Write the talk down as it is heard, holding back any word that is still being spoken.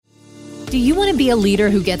Do you want to be a leader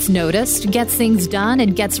who gets noticed, gets things done,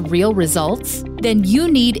 and gets real results? Then you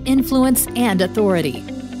need influence and authority.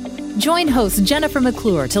 Join host Jennifer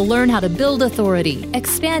McClure to learn how to build authority,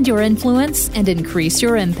 expand your influence, and increase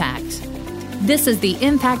your impact. This is the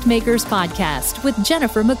Impact Makers Podcast with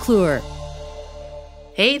Jennifer McClure.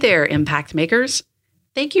 Hey there, Impact Makers.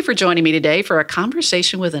 Thank you for joining me today for a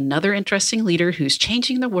conversation with another interesting leader who's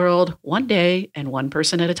changing the world one day and one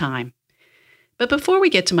person at a time. But before we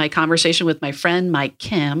get to my conversation with my friend Mike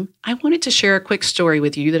Kim, I wanted to share a quick story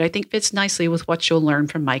with you that I think fits nicely with what you'll learn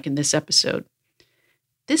from Mike in this episode.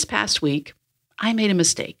 This past week, I made a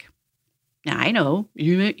mistake. Now, I know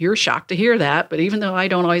you're shocked to hear that, but even though I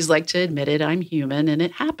don't always like to admit it, I'm human and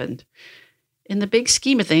it happened. In the big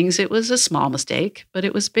scheme of things, it was a small mistake, but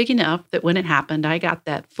it was big enough that when it happened, I got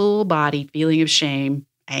that full body feeling of shame,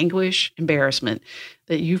 anguish, embarrassment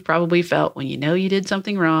that you've probably felt when you know you did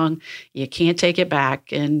something wrong, you can't take it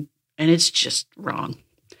back, and it's just wrong.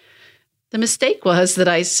 The mistake was that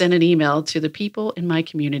I sent an email to the people in my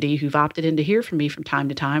community who've opted in to hear from me from time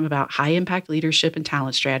to time about high-impact leadership and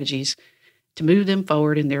talent strategies to move them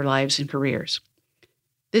forward in their lives and careers.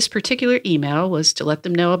 This particular email was to let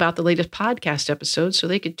them know about the latest podcast episode so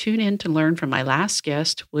they could tune in to learn from my last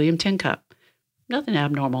guest, William Tincup. Nothing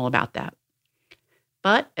abnormal about that.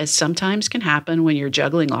 But as sometimes can happen when you're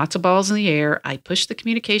juggling lots of balls in the air, I pushed the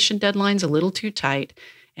communication deadlines a little too tight,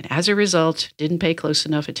 and as a result, didn't pay close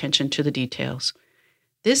enough attention to the details.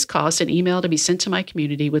 This caused an email to be sent to my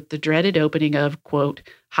community with the dreaded opening of, quote,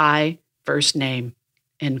 "Hi, first name,"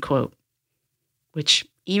 end quote. Which,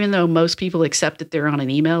 even though most people accept that they're on an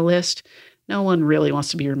email list, no one really wants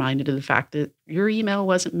to be reminded of the fact that your email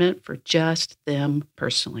wasn't meant for just them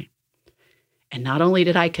personally. And not only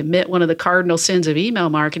did I commit one of the cardinal sins of email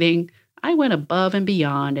marketing, I went above and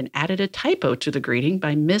beyond and added a typo to the greeting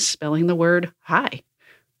by misspelling the word hi,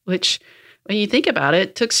 which, when you think about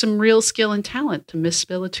it, took some real skill and talent to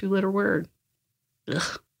misspell a two-letter word.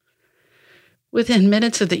 Ugh. Within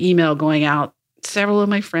minutes of the email going out, several of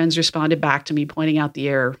my friends responded back to me pointing out the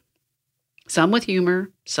error. Some with humor,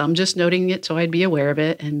 some just noting it so I'd be aware of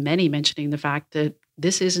it, and many mentioning the fact that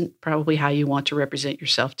this isn't probably how you want to represent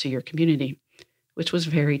yourself to your community, which was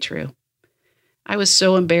very true. I was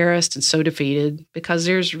so embarrassed and so defeated because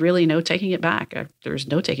there's really no taking it back. There's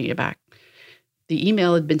no taking it back. The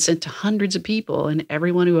email had been sent to hundreds of people, and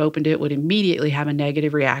everyone who opened it would immediately have a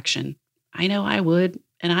negative reaction. I know I would,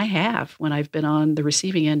 and I have when I've been on the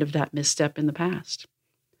receiving end of that misstep in the past.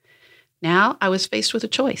 Now I was faced with a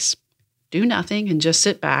choice. Do nothing and just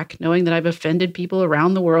sit back, knowing that I've offended people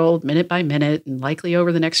around the world minute by minute and likely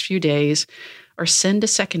over the next few days, or send a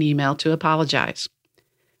second email to apologize.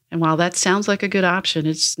 And while that sounds like a good option,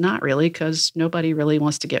 it's not really, because nobody really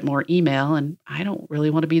wants to get more email, and I don't really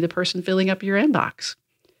want to be the person filling up your inbox.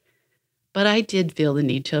 But I did feel the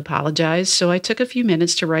need to apologize, so I took a few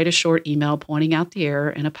minutes to write a short email pointing out the error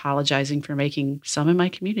and apologizing for making some in my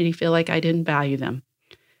community feel like I didn't value them.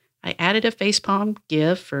 I added a facepalm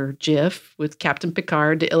GIF or GIF with Captain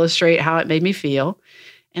Picard to illustrate how it made me feel,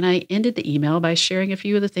 and I ended the email by sharing a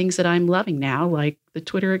few of the things that I'm loving now, like the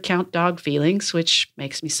Twitter account Dog Feelings, which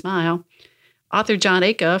makes me smile, author Jon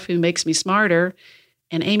Acuff, who makes me smarter,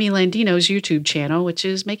 and Amy Landino's YouTube channel, which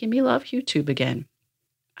is making me love YouTube again.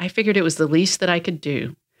 I figured it was the least that I could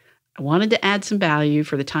do. I wanted to add some value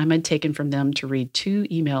for the time I'd taken from them to read 2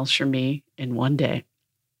 emails from me in one day.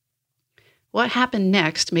 What happened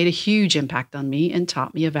next made a huge impact on me and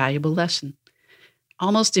taught me a valuable lesson.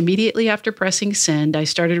 Almost immediately after pressing send, I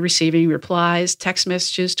started receiving replies, text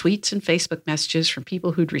messages, tweets, and Facebook messages from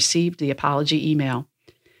people who'd received the apology email.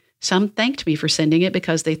 Some thanked me for sending it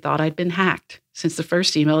because they thought I'd been hacked, since the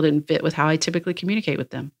first email didn't fit with how I typically communicate with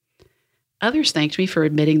them. Others thanked me for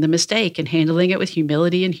admitting the mistake and handling it with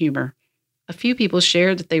humility and humor. A few people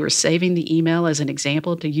shared that they were saving the email as an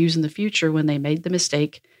example to use in the future when they made a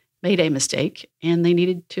mistake, and they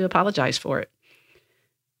needed to apologize for it.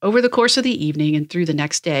 Over the course of the evening and through the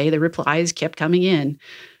next day, the replies kept coming in.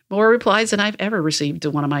 More replies than I've ever received to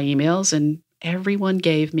one of my emails, and everyone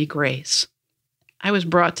gave me grace. I was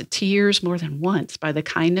brought to tears more than once by the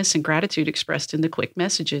kindness and gratitude expressed in the quick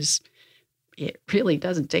messages. It really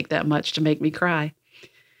doesn't take that much to make me cry.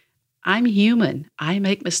 I'm human. I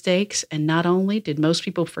make mistakes, and not only did most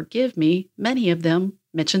people forgive me, many of them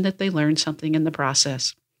mentioned that they learned something in the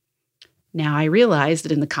process. Now, I realize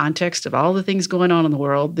that in the context of all the things going on in the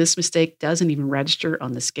world, this mistake doesn't even register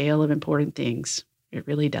on the scale of important things. It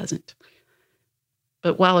really doesn't.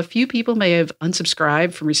 But while a few people may have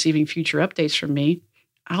unsubscribed from receiving future updates from me,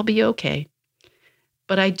 I'll be okay.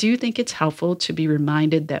 But I do think it's helpful to be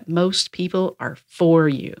reminded that most people are for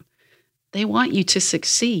you. They want you to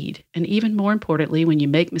succeed. And even more importantly, when you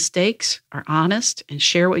make mistakes, are honest, and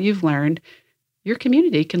share what you've learned, your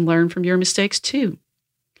community can learn from your mistakes too.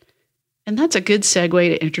 And that's a good segue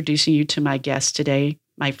to introducing you to my guest today,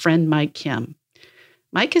 my friend Mike Kim.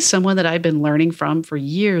 Mike is someone that I've been learning from for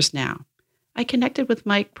years now. I connected with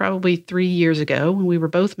Mike probably 3 years ago when we were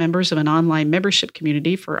both members of an online membership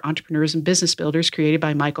community for entrepreneurs and business builders created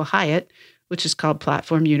by Michael Hyatt, which is called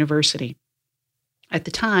Platform University. At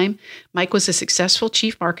the time, Mike was a successful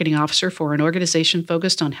chief marketing officer for an organization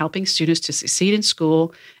focused on helping students to succeed in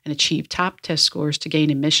school and achieve top test scores to gain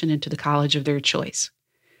admission into the college of their choice.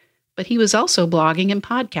 But he was also blogging and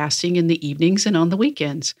podcasting in the evenings and on the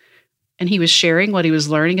weekends. And he was sharing what he was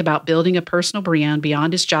learning about building a personal brand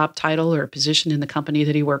beyond his job title or position in the company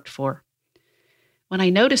that he worked for. When I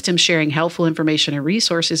noticed him sharing helpful information and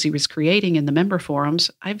resources he was creating in the member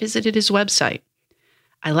forums, I visited his website.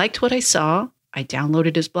 I liked what I saw, I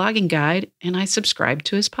downloaded his blogging guide, and I subscribed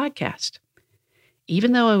to his podcast.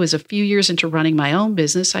 Even though I was a few years into running my own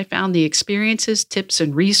business, I found the experiences, tips,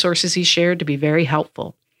 and resources he shared to be very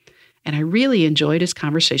helpful. And I really enjoyed his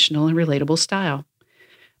conversational and relatable style.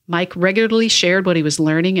 Mike regularly shared what he was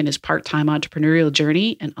learning in his part-time entrepreneurial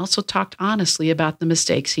journey and also talked honestly about the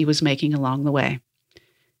mistakes he was making along the way.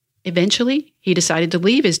 Eventually, he decided to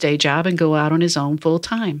leave his day job and go out on his own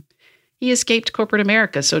full-time. He escaped corporate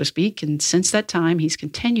America, so to speak, and since that time, he's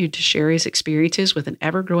continued to share his experiences with an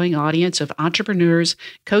ever-growing audience of entrepreneurs,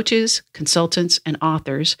 coaches, consultants, and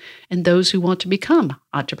authors, and those who want to become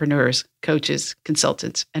entrepreneurs, coaches,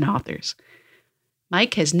 consultants, and authors.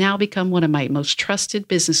 Mike has now become one of my most trusted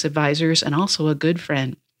business advisors and also a good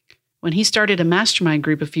friend. When he started a mastermind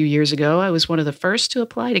group a few years ago, I was one of the first to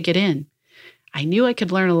apply to get in. I knew I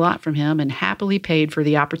could learn a lot from him and happily paid for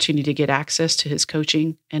the opportunity to get access to his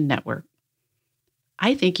coaching and network.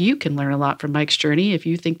 I think you can learn a lot from Mike's journey if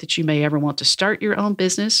you think that you may ever want to start your own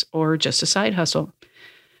business or just a side hustle.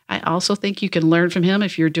 I also think you can learn from him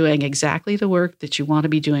if you're doing exactly the work that you want to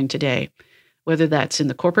be doing today, whether that's in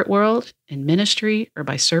the corporate world, in ministry, or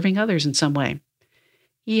by serving others in some way.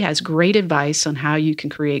 He has great advice on how you can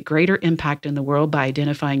create greater impact in the world by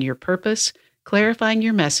identifying your purpose, clarifying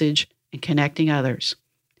your message, and connecting others.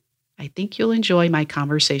 I think you'll enjoy my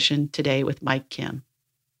conversation today with Mike Kim.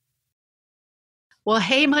 Well,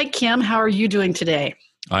 hey, Mike Kim, how are you doing today?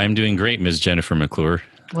 I'm doing great, Ms. Jennifer McClure.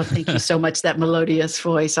 Well, thank you so much, that melodious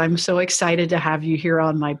voice. I'm so excited to have you here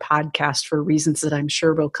on my podcast for reasons that I'm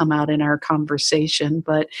sure will come out in our conversation.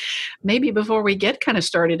 But maybe before we get kind of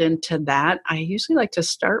started into that, I usually like to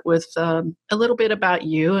start with a little bit about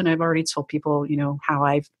you. And I've already told people, how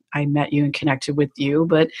I met you and connected with you.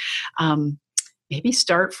 But maybe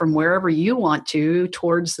start from wherever you want to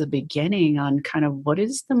towards the beginning on kind of what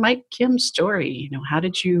is the Mike Kim story? How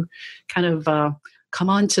did you kind of come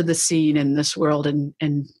onto the scene in this world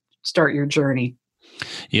and start your journey?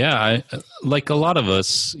 Yeah, like a lot of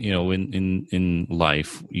us, in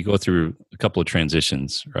life, you go through a couple of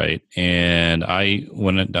transitions, right? And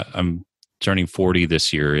I'm turning 40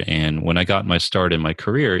 this year, and when I got my start in my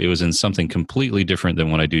career, it was in something completely different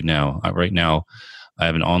than what I do now. Right now, I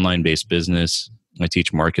have an online-based business. I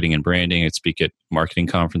teach marketing and branding. I speak at marketing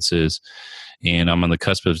conferences, and I'm on the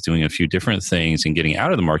cusp of doing a few different things and getting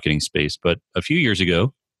out of the marketing space. But a few years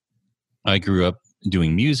ago, I grew up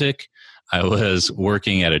doing music. I was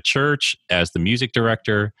working at a church as the music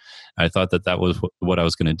director. I thought that was what I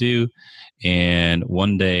was going to do. And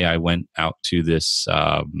one day I went out to this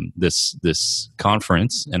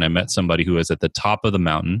conference, and I met somebody who was at the top of the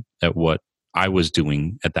mountain at what I was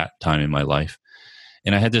doing at that time in my life.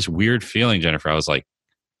 And I had this weird feeling, Jennifer. I was like,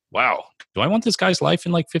 wow, do I want this guy's life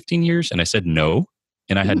in like 15 years? And I said no.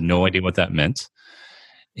 And I had no idea what that meant.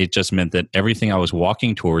 It just meant that everything I was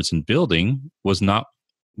walking towards and building was not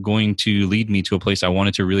going to lead me to a place I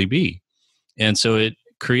wanted to really be. And so it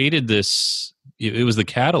created this, it was the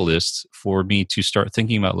catalyst for me to start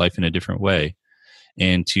thinking about life in a different way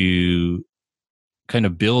and to kind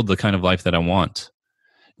of build the kind of life that I want.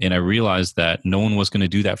 And I realized that no one was going to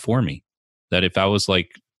do that for me. That if I was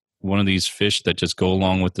like one of these fish that just go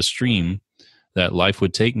along with the stream, that life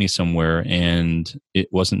would take me somewhere and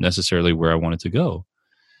it wasn't necessarily where I wanted to go.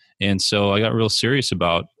 And so I got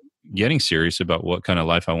getting serious about what kind of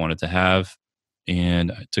life I wanted to have.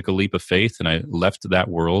 And I took a leap of faith and I left that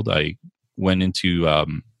world. I went into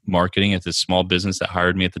marketing at this small business that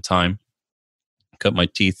hired me at the time, cut my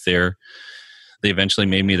teeth there. They eventually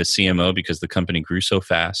made me the CMO because the company grew so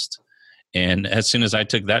fast. And as soon as I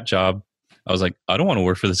took that job, I was like, I don't want to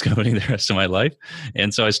work for this company the rest of my life.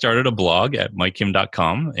 And so I started a blog at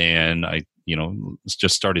mikekim.com, and I,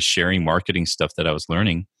 just started sharing marketing stuff that I was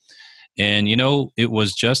learning. And, it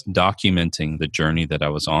was just documenting the journey that I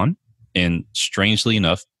was on. And strangely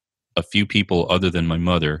enough, a few people other than my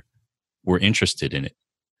mother were interested in it.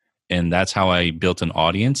 And that's how I built an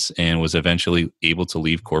audience and was eventually able to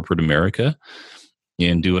leave corporate America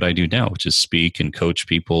and do what I do now, which is speak and coach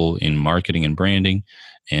people in marketing and branding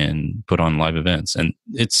and put on live events. And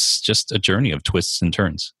it's just a journey of twists and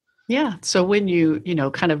turns. Yeah. So when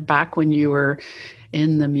kind of back when you were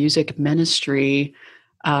in the music ministry,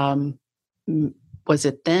 was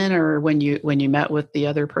it then or when you met with the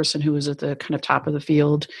other person who was at the kind of top of the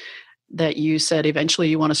field that you said eventually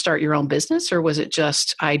you want to start your own business, or was it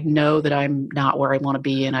just, I know that I'm not where I want to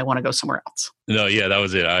be and I want to go somewhere else? No, yeah, that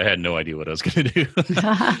was it. I had no idea what I was going to do.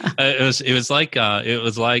 It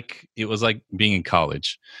was like being in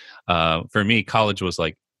college. For me, college was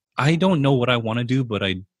like, I don't know what I want to do, but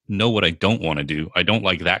I know what I don't want to do. I don't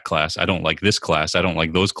like that class. I don't like this class. I don't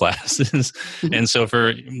like those classes. And so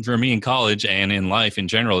for me in college and in life in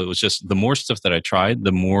general, it was just the more stuff that I tried,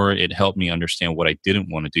 the more it helped me understand what I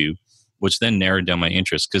didn't want to do, which then narrowed down my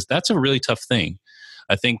interest, because that's a really tough thing.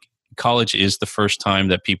 I think college is the first time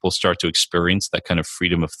that people start to experience that kind of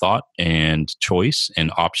freedom of thought and choice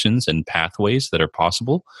and options and pathways that are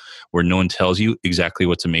possible, where no one tells you exactly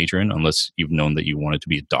what to major in unless you've known that you wanted to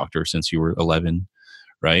be a doctor since you were 11,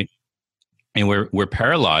 right? And we're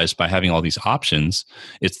paralyzed by having all these options.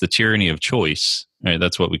 It's the tyranny of choice, right?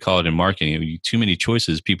 That's what we call it in marketing. Too many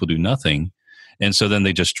choices, people do nothing. And so then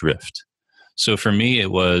they just drift. So for me,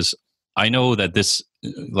 it was, I know that this,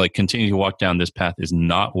 like, continuing to walk down this path is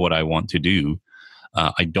not what I want to do.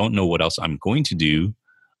 I don't know what else I'm going to do.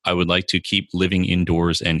 I would like to keep living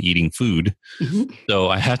indoors and eating food. Mm-hmm. So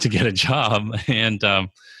I had to get a job. And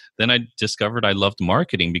then I discovered I loved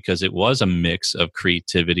marketing because it was a mix of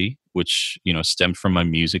creativity, which, stemmed from my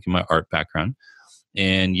music and my art background.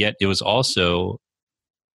 And yet it was also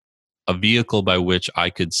a vehicle by which I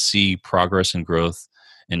could see progress and growth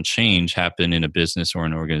and change happen in a business or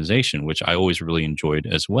an organization, which I always really enjoyed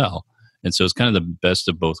as well. And so it's kind of the best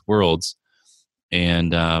of both worlds.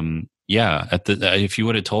 And if you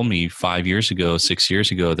would have told me 5 years ago, 6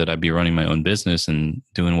 years ago that I'd be running my own business and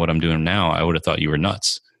doing what I'm doing now, I would have thought you were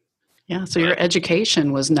nuts. Yeah. So your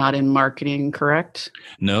education was not in marketing, correct?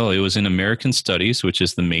 No, it was in American Studies, which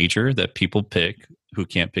is the major that people pick who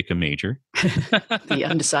can't pick a major. The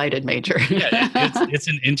undecided major. Yeah, it's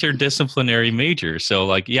an interdisciplinary major.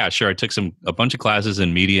 So sure, I took a bunch of classes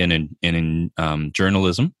in media and in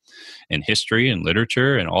journalism and history and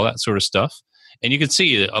literature and all that sort of stuff. And you can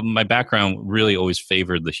see my background really always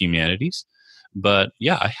favored the humanities. But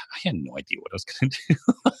yeah, I had no idea what I was going to do.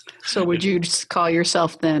 So would you just call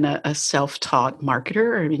yourself then a self-taught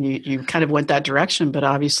marketer? I mean, you kind of went that direction, but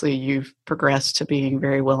obviously you've progressed to being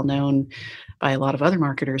very well known by a lot of other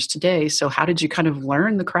marketers today. So how did you kind of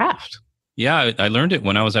learn the craft? Yeah, I learned it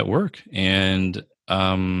when I was at work, and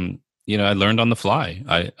I learned on the fly.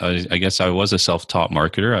 I guess I was a self-taught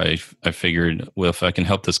marketer. I figured, well, if I can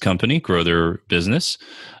help this company grow their business,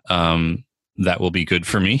 that will be good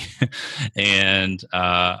for me. And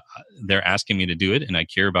they're asking me to do it, and I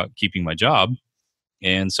care about keeping my job.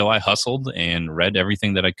 And so I hustled and read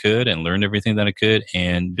everything that I could and learned everything that I could.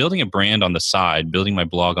 And building a brand on the side, building my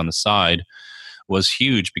blog on the side was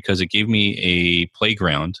huge because it gave me a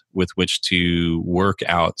playground with which to work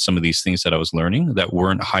out some of these things that I was learning that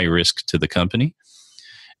weren't high risk to the company.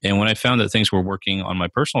 And when I found that things were working on my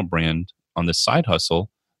personal brand on this side hustle,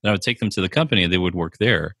 then I would take them to the company and they would work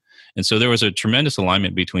there. And so there was a tremendous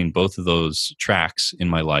alignment between both of those tracks in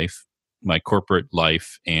my life, my corporate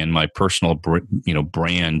life and my personal,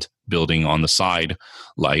 brand building on the side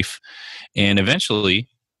life. And eventually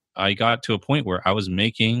I got to a point where I was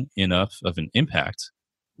making enough of an impact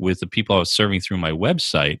with the people I was serving through my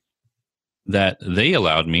website that they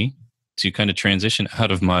allowed me to kind of transition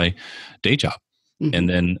out of my day job and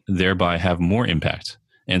then thereby have more impact.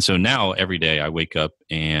 And so now every day I wake up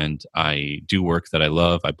and I do work that I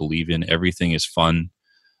love, I believe in. Everything is fun.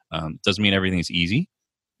 Doesn't mean everything is easy,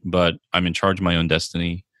 but I'm in charge of my own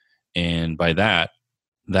destiny. And by that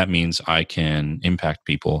means I can impact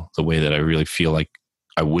people the way that I really feel like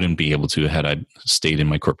I wouldn't be able to had I stayed in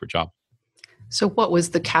my corporate job. So what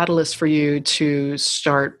was the catalyst for you to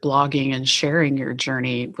start blogging and sharing your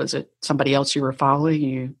journey? Was it somebody else you were following?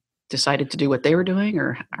 You decided to do what they were doing,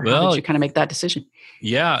 or how did you kind of make that decision?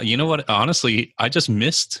 Yeah, you know what? Honestly, I just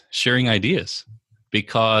missed sharing ideas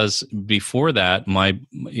because before that, my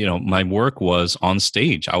work was on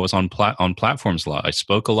stage. I was on platforms a lot. I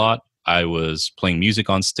spoke a lot. I was playing music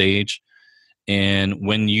on stage. And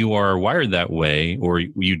when you are wired that way, or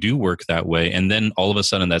you do work that way, and then all of a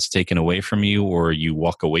sudden that's taken away from you, or you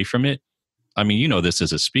walk away from it, I mean, this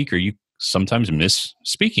as a speaker, you sometimes miss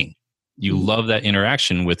speaking. You love that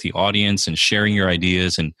interaction with the audience and sharing your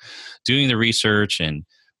ideas and doing the research and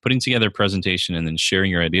putting together a presentation and then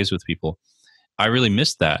sharing your ideas with people. I really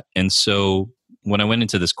missed that. And so when I went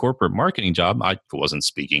into this corporate marketing job, I wasn't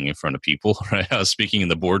speaking in front of people, right? I was speaking in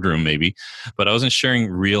the boardroom maybe, but I wasn't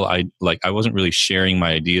sharing I wasn't really sharing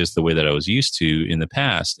my ideas the way that I was used to in the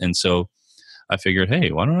past. And so I figured,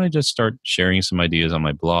 hey, why don't I just start sharing some ideas on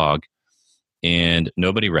my blog? And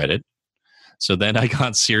nobody read it. So then I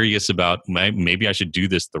got serious about maybe I should do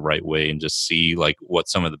this the right way and just see like what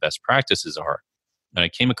some of the best practices are. And I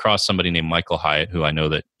came across somebody named Michael Hyatt, who I know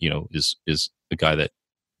that, is the guy that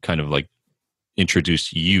kind of like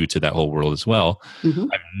introduced you to that whole world as well. Mm-hmm.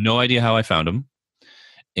 I have no idea how I found him.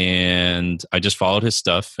 And I just followed his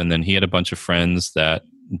stuff. And then he had a bunch of friends that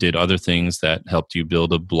did other things that helped you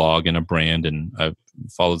build a blog and a brand. And I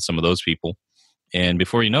followed some of those people. And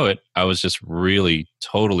before you know it, I was just really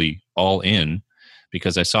totally all in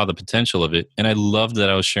because I saw the potential of it. And I loved that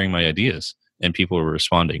I was sharing my ideas and people were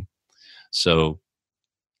responding. So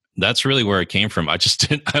that's really where it came from. I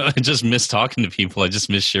just miss talking to people. I just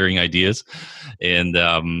miss sharing ideas. And,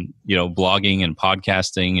 blogging and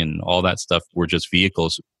podcasting and all that stuff were just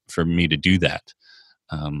vehicles for me to do that.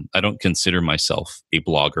 I don't consider myself a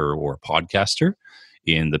blogger or a podcaster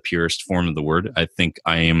in the purest form of the word. I think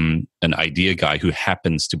I am an idea guy who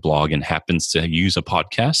happens to blog and happens to use a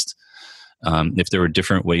podcast. If there were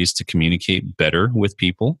different ways to communicate better with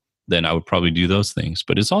people, then I would probably do those things.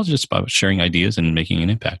 But it's all just about sharing ideas and making an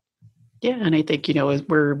impact. Yeah, and I think,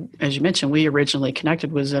 as you mentioned, we originally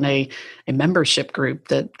connected was in a membership group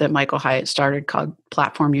that Michael Hyatt started called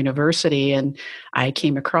Platform University. And I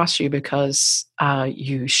came across you because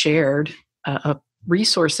you shared a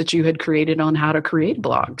resource that you had created on how to create a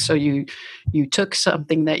blog. So you took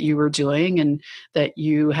something that you were doing and that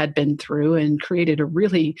you had been through and created a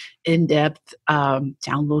really in-depth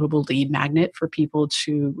downloadable lead magnet for people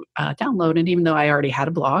to download. And even though I already had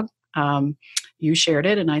a blog, you shared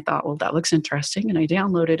it and I thought, well, that looks interesting. And I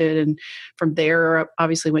downloaded it. And from there,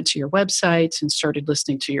 obviously went to your website and started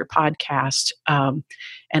listening to your podcast. And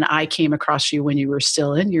I came across you when you were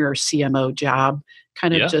still in your CMO job,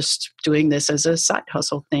 kind of just doing this as a side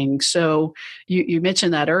hustle thing. So you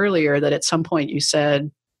mentioned that earlier, that at some point you said,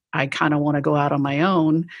 I kind of want to go out on my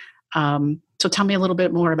own. So tell me a little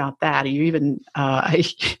bit more about that. You even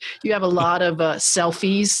you have a lot of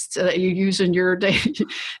selfies that you use in your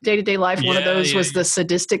day-to-day life. One of those was the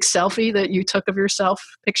sadistic selfie that you took of yourself,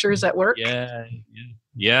 pictures at work.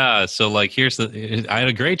 Yeah. So like, I had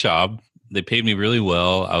a great job. They paid me really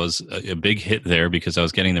well. I was a big hit there because I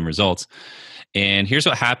was getting them results. And here's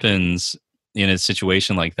what happens in a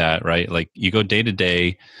situation like that, right? Like you go day to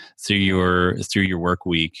day through your work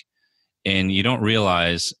week, and you don't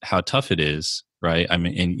realize how tough it is, right? I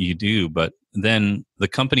mean, and you do, but then the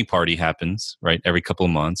company party happens, right? Every couple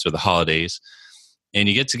of months or the holidays, and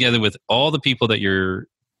you get together with all the people that you're,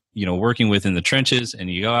 working with in the trenches,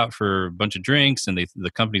 and you go out for a bunch of drinks, and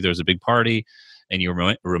the company, there's a big party, and you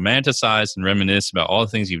romanticize and reminisce about all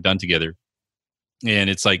the things you've done together.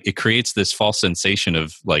 And it's like, it creates this false sensation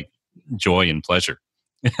of like joy and pleasure.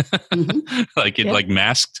 Mm-hmm. Like it like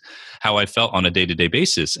masked how I felt on a day-to-day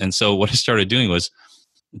basis. And so what I started doing was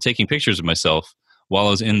taking pictures of myself while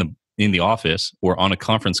I was in the office or on a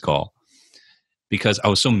conference call, because I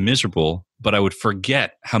was so miserable, but I would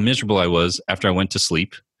forget how miserable I was after I went to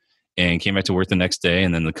sleep and came back to work the next day,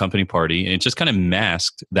 and then the company party, and it just kind of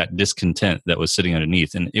masked that discontent that was sitting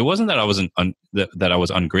underneath. And it wasn't that I wasn't that I was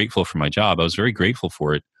ungrateful for my job. I was very grateful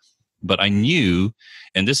for it, but I knew,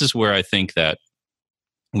 and this is where I think that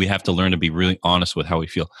we have to learn to be really honest with how we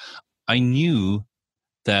feel. I knew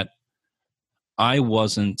that I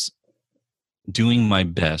wasn't doing my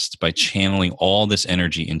best by channeling all this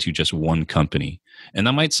energy into just one company. And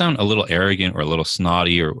that might sound a little arrogant or a little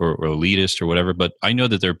snotty or elitist or whatever, but I know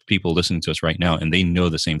that there are people listening to us right now and they know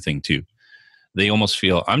the same thing too. They almost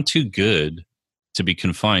feel, I'm too good to be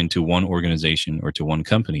confined to one organization or to one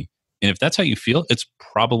company. And if that's how you feel, it's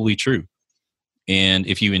probably true. And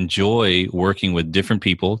if you enjoy working with different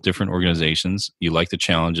people, different organizations, you like the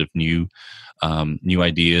challenge of new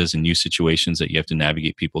ideas and new situations that you have to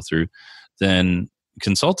navigate people through, then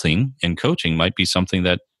consulting and coaching might be something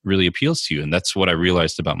that really appeals to you. And that's what I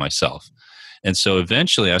realized about myself. And so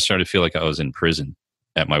eventually I started to feel like I was in prison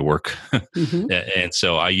at my work. Mm-hmm. And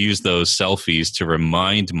so I used those selfies to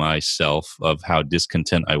remind myself of how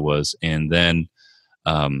discontent I was. And then,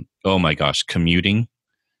 oh my gosh, commuting.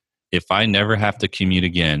 If I never have to commute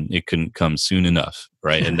again, it couldn't come soon enough,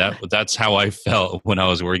 right? And that's how I felt when I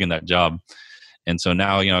was working that job. And so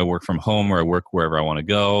now, I work from home or I work wherever I want to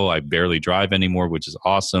go. I barely drive anymore, which is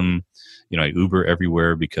awesome. I Uber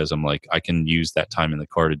everywhere because I'm like, I can use that time in the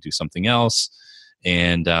car to do something else.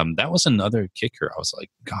 And that was another kicker. I was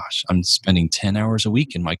like, gosh, I'm spending 10 hours a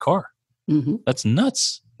week in my car. Mm-hmm. That's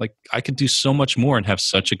nuts. Like, I could do so much more and have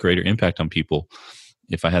such a greater impact on people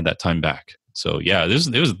if I had that time back. So yeah,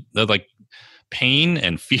 there was like pain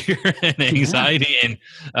and fear and anxiety.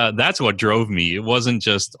 And that's what drove me. It wasn't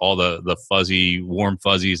just all the fuzzy, warm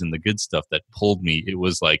fuzzies and the good stuff that pulled me. It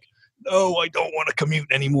was like, no, I don't want to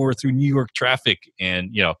commute anymore through New York traffic.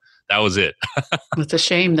 And, that was it. It's a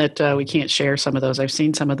shame that we can't share some of those. I've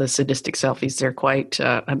seen some of the sadistic selfies. They're quite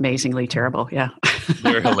amazingly terrible. Yeah.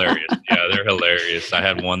 They're hilarious. Yeah, they're hilarious. I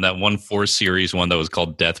had that 4 series one that was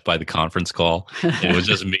called Death by the Conference Call. It was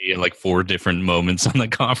just me in like 4 different moments on the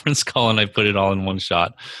conference call, and I put it all in one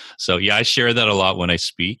shot. So yeah, I share that a lot when I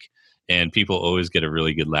speak, and people always get a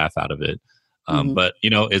really good laugh out of it. But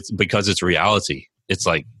it's because it's reality. It's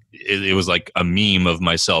like, it was like a meme of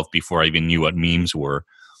myself before I even knew what memes were.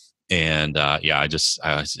 And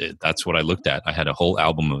that's what I looked at. I had a whole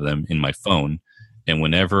album of them in my phone. And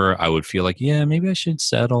whenever I would feel like, yeah, maybe I should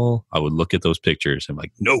settle, I would look at those pictures and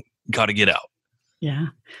like, nope, got to get out. Yeah.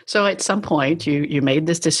 So at some point, you made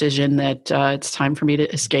this decision that it's time for me to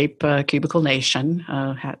escape Cubicle Nation.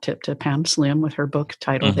 Hat tip to Pam Slim with her book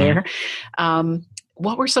title there.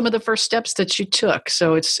 What were some of the first steps that you took?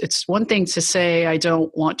 So it's one thing to say, I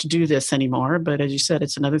don't want to do this anymore. But as you said,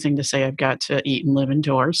 it's another thing to say, I've got to eat and live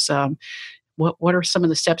indoors. What are some of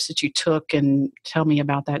the steps that you took? And tell me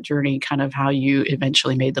about that journey, kind of how you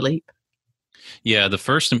eventually made the leap. Yeah, the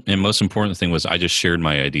first and most important thing was I just shared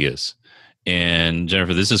my ideas. And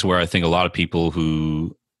Jennifer, this is where I think a lot of people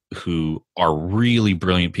who are really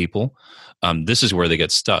brilliant people, this is where they get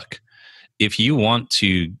stuck. If you want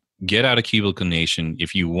to get out of Cubicle Nation,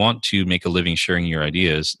 if you want to make a living sharing your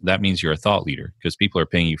ideas, that means you're a thought leader, because people are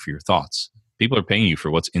paying you for your thoughts. People are paying you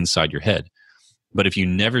for what's inside your head. But if you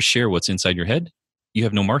never share what's inside your head, you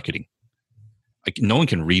have no marketing. Like, no one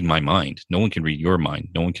can read my mind. No one can read your mind.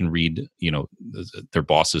 No one can read, their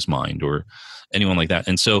boss's mind or anyone like that.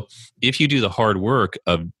 And so if you do the hard work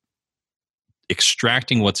of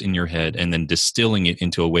extracting what's in your head and then distilling it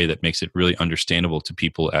into a way that makes it really understandable to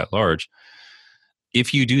people at large,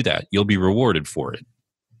 if you do that, you'll be rewarded for it,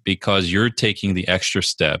 because you're taking the extra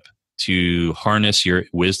step to harness your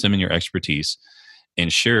wisdom and your expertise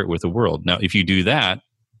and share it with the world. Now, if you do that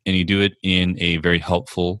and you do it in a very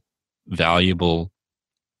helpful, valuable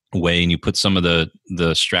way, and you put some of the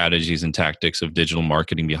strategies and tactics of digital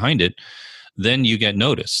marketing behind it, then you get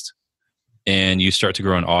noticed and you start to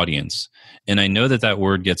grow an audience. And I know that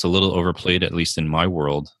word gets a little overplayed, at least in my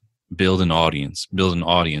world. Build an audience.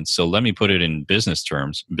 So let me put it in business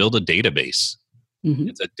terms. Build a database.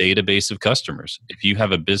 It's a database of customers. If you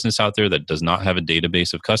have a business out there that does not have a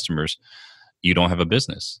database of customers, you don't have a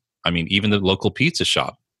business. I mean, even the local pizza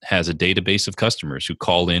shop has a database of customers who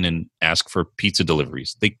call in and ask for pizza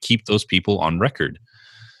deliveries. They keep those people on record,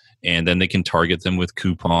 and then they can target them with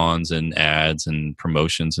coupons and ads and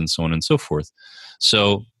promotions and so on and so forth.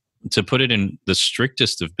 So to put it in the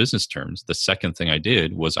strictest of business terms, the second thing I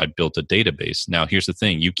did was I built a database. Now, here's the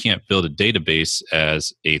thing. You can't build a database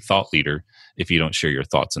as a thought leader if you don't share your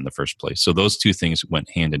thoughts in the first place. So those two things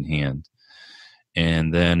went hand in hand.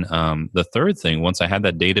 And then the third thing, once I had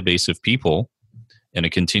that database of people and I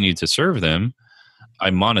continued to serve them,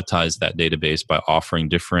 I monetized that database by offering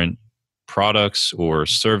different products or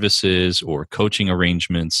services or coaching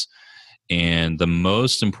arrangements. And the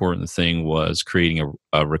most important thing was creating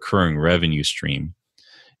a recurring revenue stream.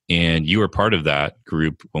 And you were part of that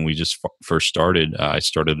group when we just first started. I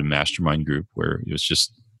started a mastermind group where it was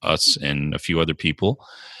just us and a few other people.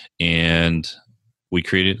 And we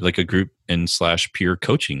created like a group and / peer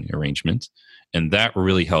coaching arrangement. And that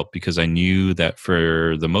really helped, because I knew that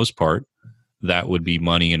for the most part, that would be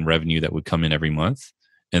money and revenue that would come in every month.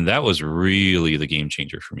 And that was really the game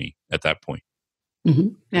changer for me at that point.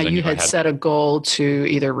 Now, you had set a goal to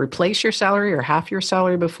either replace your salary or half your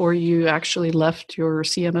salary before you actually left your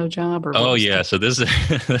CMO job? Or So this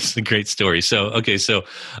is a great story. So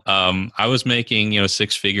I was making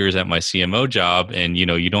 6 figures at my CMO job, and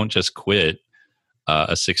you don't just quit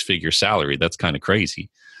a 6-figure salary. That's kind of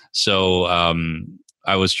crazy. So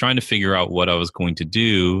I was trying to figure out what I was going to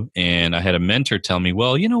do, and I had a mentor tell me,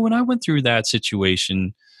 well, when I went through that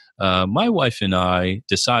situation, my wife and I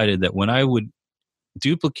decided that when I would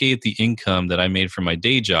duplicate the income that I made from my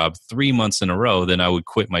day job 3 months in a row, then I would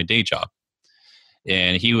quit my day job.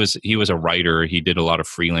 And he was a writer. He did a lot of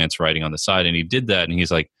freelance writing on the side, and he did that. And he's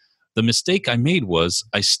like, the mistake I made was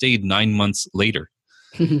I stayed 9 months later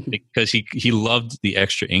because he loved the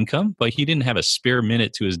extra income, but he didn't have a spare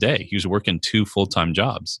minute to his day. He was working 2 full-time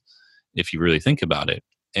jobs. if you really think about it.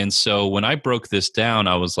 And so when I broke this down,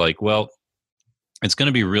 I was like, well, it's going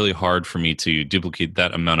to be really hard for me to duplicate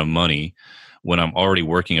that amount of money when I'm already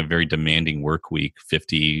working a very demanding work week,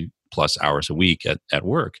 50 plus hours a week at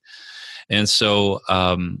work. And so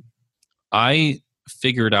I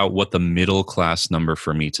figured out what the middle class number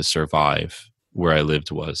for me to survive where I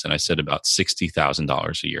lived was. And I said about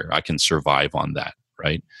 $60,000 a year. I can survive on that,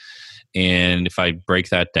 right? And if I break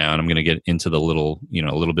that down, I'm going to get into the a little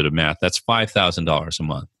bit of math. That's $5,000 a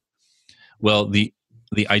month. Well, the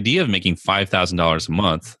idea of making $5,000 a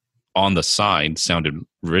month on the side sounded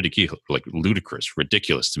ridiculous, like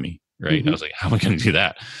ridiculous to me, right? Mm-hmm. I was like, how am I going to do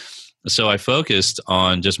that? So I focused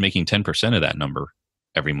on just making 10% of that number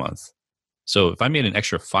every month. So if I made an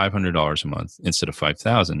extra $500 a month instead of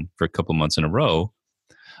 $5,000 for a couple months in a row,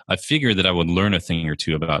 I figured that I would learn a thing or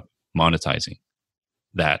two about monetizing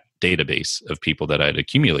that database of people that I'd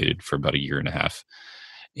accumulated for about a year and a half.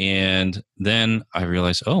 And then I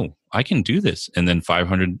realized, oh, I can do this. And then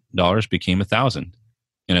 $500 became $1,000,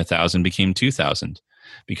 and $1,000 became $2,000,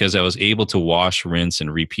 because I was able to wash, rinse,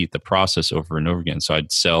 and repeat the process over and over again. So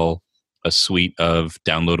I'd sell a suite of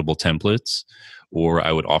downloadable templates, or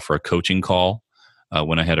I would offer a coaching call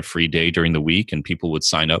when I had a free day during the week, and people would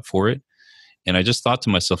sign up for it. And I just thought to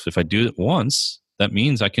myself, if I do it once, that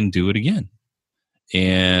means I can do it again.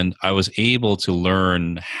 And I was able to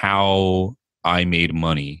learn how I made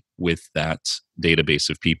money with that database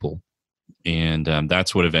of people. And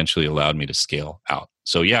that's what eventually allowed me to scale out.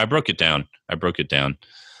 So yeah, I broke it down,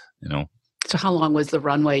 So how long was the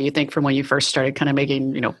runway, you think, from when you first started kind of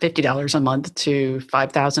making, $50 a month to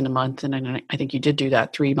 $5,000 a month? And I think you did do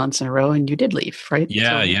that 3 months in a row, and you did leave, right?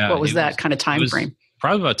 Yeah, yeah. What was that kind of time frame?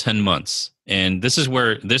 Probably about 10 months. And this is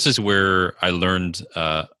where I learned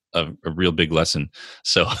a real big lesson.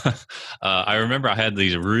 So I remember I had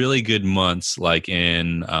these really good months, like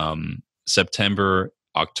in September,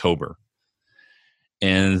 October.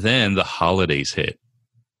 And then the holidays hit,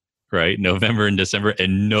 right? November and December,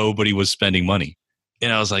 and nobody was spending money.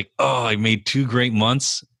 And I was like, oh, I made 2 great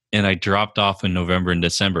months, and I dropped off in November and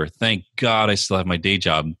December. Thank God I still have my day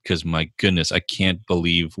job, because my goodness, I can't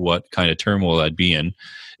believe what kind of turmoil I'd be in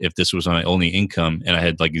if this was my only income and I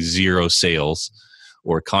had like 0 sales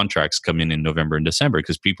or contracts come in November and December,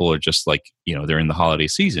 because people are just like, they're in the holiday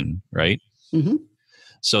season, right? Mm-hmm.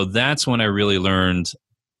 So that's when I really learned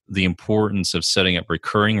the importance of setting up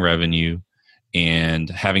recurring revenue and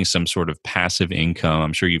having some sort of passive income.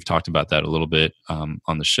 I'm sure you've talked about that a little bit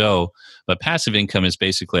on the show, but passive income is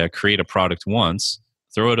basically I create a product once,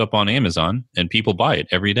 throw it up on Amazon, and people buy it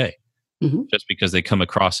every day, mm-hmm. just because they come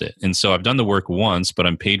across it. And so I've done the work once, but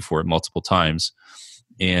I'm paid for it multiple times.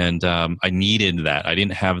 And I needed that. I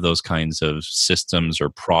didn't have those kinds of systems or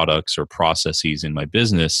products or processes in my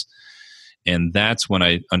business. And that's when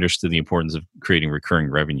I understood the importance of creating recurring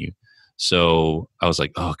revenue. So I was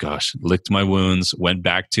like, oh gosh, licked my wounds, went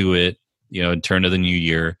back to it, turn of the new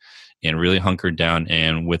year, and really hunkered down.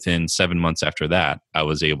 And within 7 months after that, I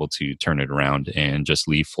was able to turn it around and just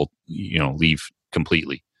leave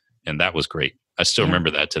completely. And that was great. I still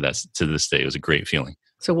remember that to this day. It was a great feeling.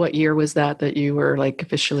 So what year was that you were like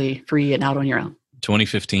officially free and out on your own?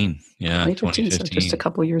 2015. Yeah. 2015. So just a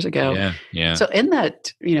couple years ago. Yeah. Yeah. So in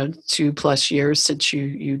that, 2+ years since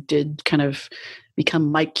you did kind of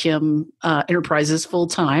become Mike Kim Enterprises full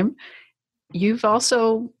time, you've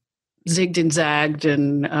also zigged and zagged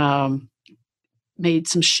and made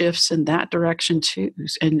some shifts in that direction too,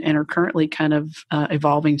 and are currently kind of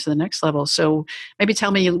evolving to the next level. So maybe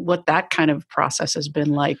tell me what that kind of process has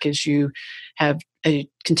been like as you have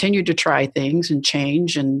continued to try things and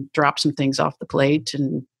change and drop some things off the plate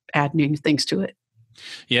and add new things to it.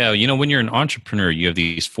 Yeah, when you're an entrepreneur, you have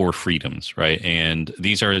these 4 freedoms, right? And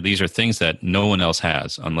these are things that no one else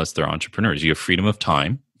has unless they're entrepreneurs. You have freedom of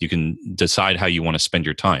time. You can decide how you want to spend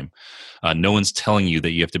your time. No one's telling you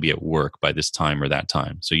that you have to be at work by this time or that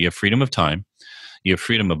time. So you have freedom of time. You have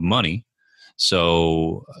freedom of money.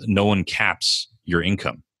 So no one caps your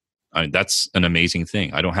income. That's an amazing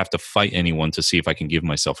thing. I don't have to fight anyone to see if I can give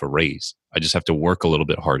myself a raise. I just have to work a little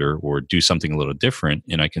bit harder or do something a little different,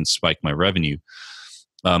 and I can spike my revenue.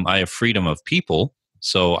 I have freedom of people,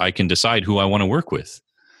 so I can decide who I want to work with,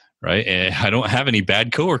 right? And I don't have any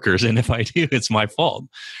bad coworkers, and if I do, it's my fault,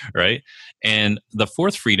 right? And the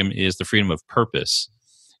 4th freedom is the freedom of purpose.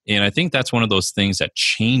 And I think that's one of those things that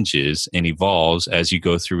changes and evolves as you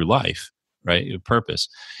go through life, right? Purpose.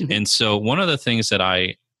 Mm-hmm. And so one of the things that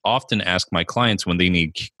I often ask my clients when they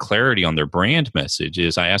need clarity on their brand message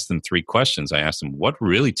is I ask them 3 questions. I ask them, what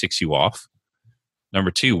really ticks you off?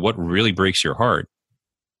 Number 2, what really breaks your heart?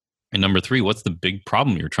 And number 3, what's the big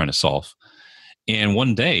problem you're trying to solve? And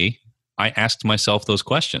one day I asked myself those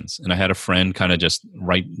questions, and I had a friend kind of just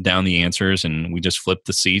write down the answers, and we just flipped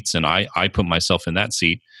the seats, and I put myself in that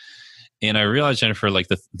seat. And I realized, Jennifer, like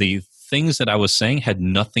the things that I was saying had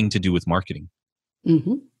nothing to do with marketing.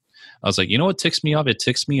 Mm-hmm. I was like, you know what ticks me off? It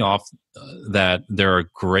ticks me off that there are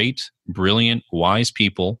great, brilliant, wise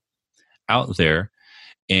people out there,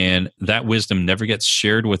 and that wisdom never gets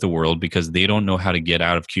shared with the world because they don't know how to get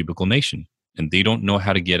out of cubicle nation, and they don't know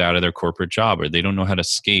how to get out of their corporate job, or they don't know how to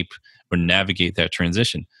escape or navigate that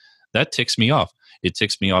transition. That ticks me off. It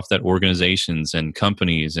ticks me off that organizations and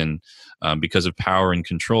companies, and because of power and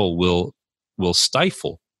control, will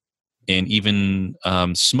stifle and even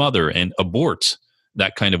smother and abort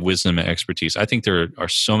that kind of wisdom and expertise. I think there are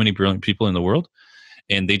so many brilliant people in the world,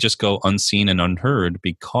 and they just go unseen and unheard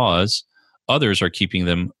because others are keeping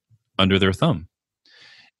them under their thumb.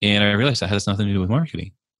 And I realized that has nothing to do with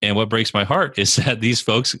marketing. And what breaks my heart is that these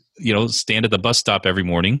folks, stand at the bus stop every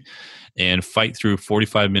morning and fight through a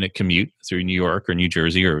 45-minute commute through New York or New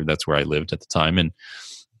Jersey, or that's where I lived at the time.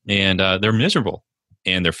 And they're miserable,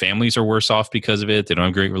 and their families are worse off because of it. They don't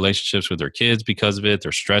have great relationships with their kids because of it.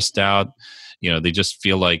 They're stressed out. They just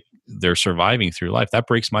feel like they're surviving through life. That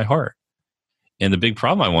breaks my heart. And the big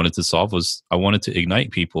problem I wanted to solve was I wanted to ignite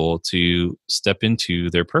people to step into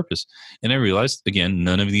their purpose. And I realized, again,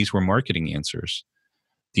 none of these were marketing answers.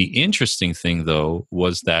 The interesting thing, though,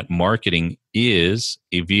 was that marketing is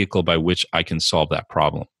a vehicle by which I can solve that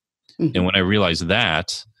problem. Mm-hmm. And when I realized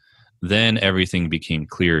that, then everything became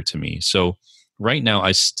clear to me. So right now,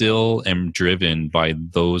 I still am driven by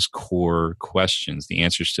those core questions, the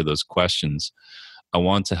answers to those questions. I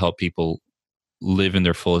want to help people live in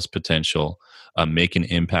their fullest potential, make an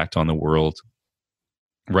impact on the world.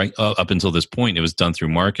 Right up until this point, it was done through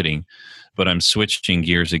marketing, but I'm switching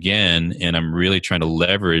gears again, and I'm really trying to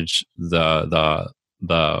leverage the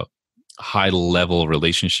high level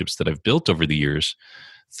relationships that I've built over the years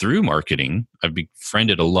through marketing. I've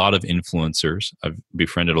befriended a lot of influencers. I've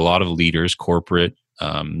befriended a lot of leaders, corporate,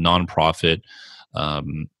 nonprofit,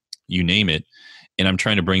 you name it, and I'm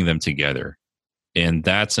trying to bring them together. And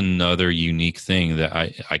that's another unique thing that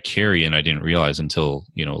I carry, and I didn't realize until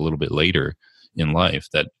a little bit later in life,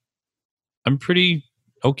 that I'm pretty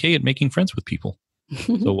okay at making friends with people.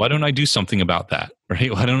 So why don't I do something about that, right?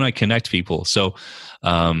 Why don't I connect people? So,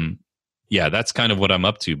 that's kind of what I'm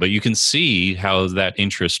up to. But you can see how that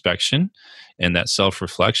introspection and that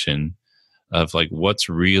self-reflection of like what's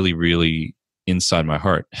really, really inside my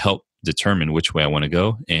heart help determine which way I want to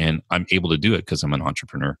go. And I'm able to do it because I'm an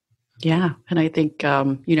entrepreneur. Yeah. And I think,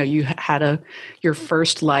 you had your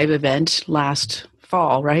first live event last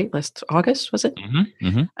fall, right? Last August, was it? Mm-hmm,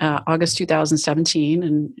 mm-hmm. August 2017.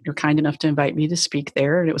 And you're kind enough to invite me to speak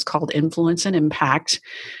there. And it was called Influence and Impact.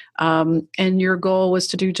 And your goal was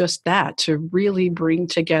to do just that, to really bring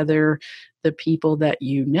together the people that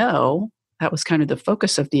that was kind of the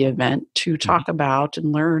focus of the event, to talk about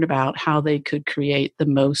and learn about how they could create the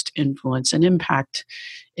most influence and impact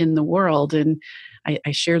in the world. And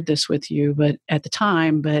I shared this with you, but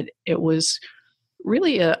it was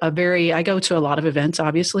really I go to a lot of events,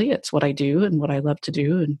 obviously. It's what I do and what I love to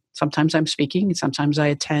do. And sometimes I'm speaking, and sometimes I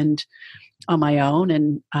attend on my own.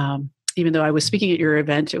 And even though I was speaking at your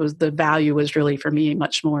event, the value was really for me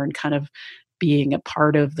much more in kind of being a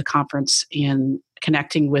part of the conference and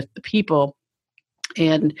connecting with the people.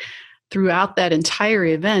 And throughout that entire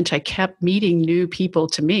event, I kept meeting new people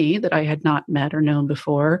to me that I had not met or known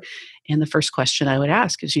before. And the first question I would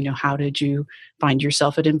ask is, how did you find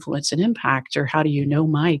yourself at Influence and Impact? Or how do you know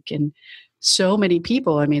Mike? And so many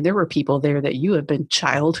people, there were people there that you have been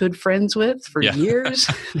childhood friends with for years.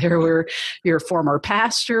 There were, your former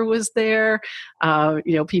pastor was there,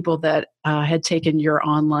 people that had taken your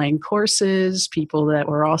online courses, people that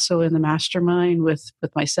were also in the mastermind with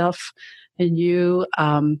myself and you.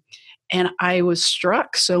 And I was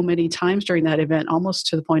struck so many times during that event, almost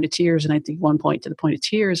to the point of tears. And I think one point to the point of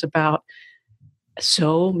tears about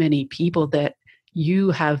so many people that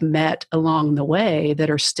you have met along the way that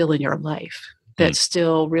are still in your life, that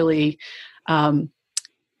still really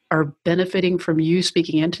are benefiting from you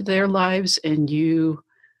speaking into their lives and you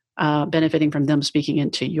benefiting from them speaking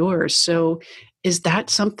into yours. So is that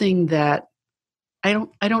something that I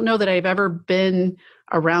don't know that I've ever been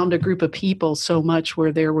around a group of people so much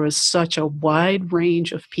where there was such a wide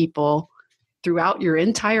range of people throughout your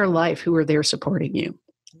entire life who were there supporting you.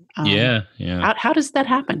 Yeah. How does that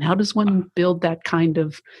happen? How does one build that kind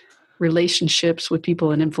of relationships with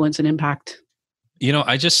people and influence and impact?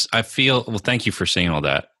 I feel, well, thank you for saying all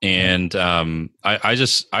that. And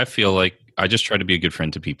I feel like I just try to be a good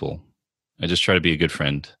friend to people. I just try to be a good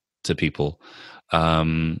friend to people.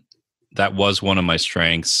 that was one of my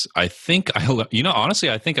strengths. I think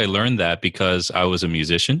honestly, I think I learned that because I was a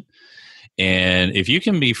musician. And if you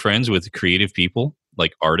can be friends with creative people,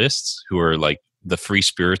 like artists who are like the free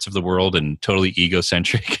spirits of the world and totally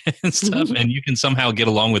egocentric and stuff, and you can somehow get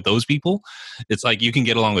along with those people, it's like you can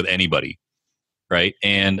get along with anybody, right?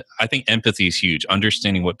 And I think empathy is huge.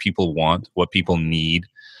 Understanding what people want, what people need,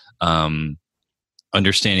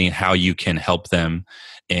 understanding how you can help them,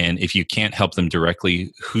 and if you can't help them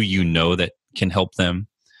directly, who you know that can help them.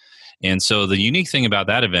 And so the unique thing about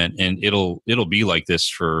that event, and it'll be like this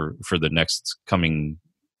for the next coming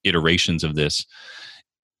iterations of this,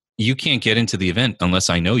 you can't get into the event unless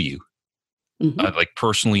I know you. I like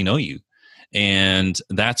personally know you. And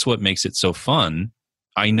that's what makes it so fun.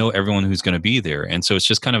 I know everyone who's going to be there. And so it's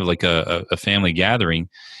just kind of like a family gathering.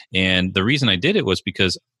 And the reason I did it was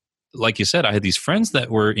because, like you said, I had these friends that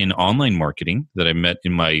were in online marketing that I met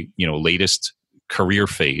in my, latest career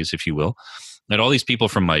phase, if you will. I had all these people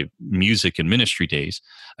from my music and ministry days.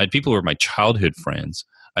 I had people who were my childhood friends.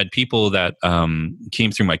 I had people that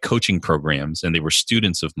came through my coaching programs, and they were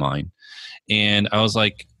students of mine. And I was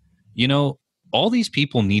like, all these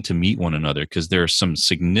people need to meet one another because there are some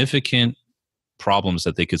significant problems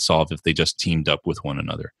that they could solve if they just teamed up with one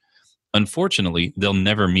another. Unfortunately, they'll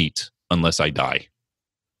never meet unless I die.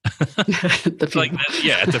 Like,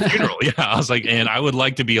 at the funeral. Yeah. I was like, and I would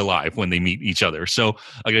like to be alive when they meet each other. So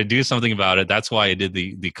I got to do something about it. That's why I did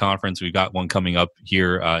the conference. We've got one coming up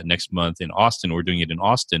here next month in Austin. We're doing it in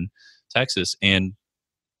Austin, Texas. And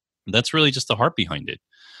that's really just the heart behind it.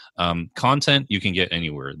 Content you can get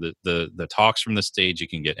anywhere. The talks from the stage you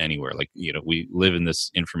can get anywhere. Like, we live in this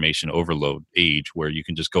information overload age where you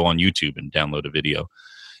can just go on YouTube and download a video.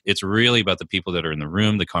 It's really about the people that are in the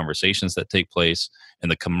room, the conversations that take place, and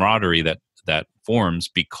the camaraderie that forms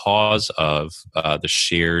because of the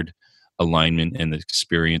shared alignment and the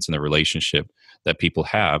experience and the relationship that people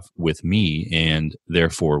have with me and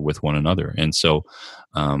therefore with one another. And so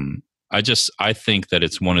I think that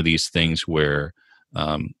it's one of these things where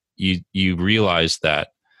you realize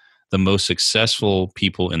that the most successful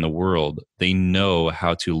people in the world, they know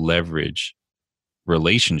how to leverage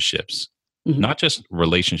relationships. Not just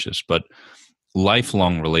relationships, but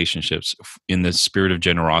lifelong relationships in the spirit of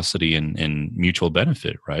generosity and mutual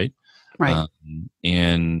benefit, right? Right.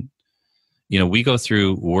 And, we go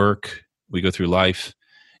through work, we go through life,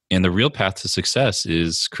 and the real path to success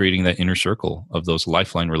is creating that inner circle of those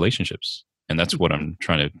lifeline relationships. And that's what I'm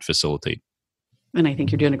trying to facilitate. And I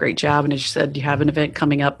think you're doing a great job. And as you said, you have an event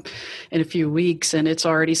coming up in a few weeks and it's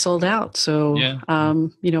already sold out. So,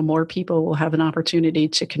 more people will have an opportunity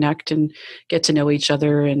to connect and get to know each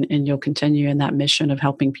other. And you'll continue in that mission of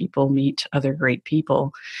helping people meet other great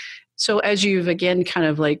people. So as you've, again, kind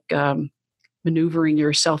of like maneuvering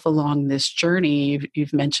yourself along this journey,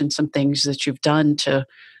 you've mentioned some things that you've done to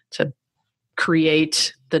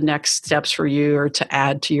create the next steps for you or to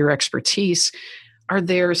add to your expertise. Are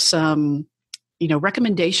there some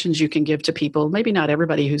recommendations you can give to people? Maybe not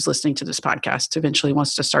everybody who's listening to this podcast eventually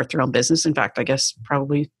wants to start their own business. In fact, I guess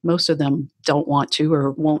probably most of them don't want to or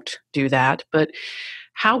won't do that. But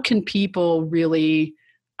how can people really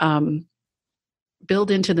build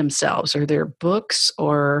into themselves? Are there books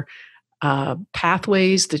or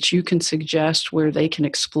pathways that you can suggest where they can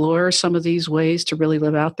explore some of these ways to really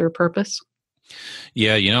live out their purpose?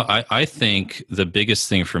 Yeah, I think the biggest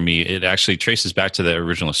thing for me, it actually traces back to the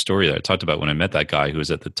original story that I talked about when I met that guy who was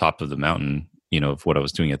at the top of the mountain, of what I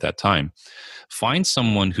was doing at that time. Find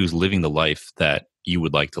someone who's living the life that you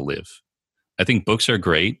would like to live. I think books are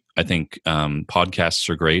great. I think podcasts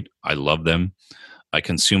are great. I love them. I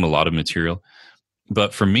consume a lot of material.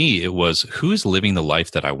 But for me, it was who's living the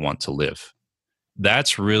life that I want to live.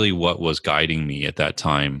 That's really what was guiding me at that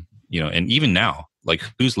time, and even now. Like,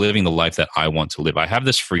 who's living the life that I want to live? I have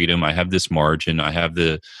this freedom. I have this margin. I have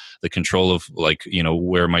the control of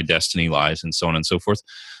where my destiny lies and so on and so forth.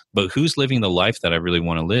 But who's living the life that I really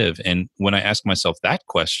want to live? And when I ask myself that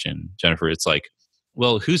question, Jennifer, it's like,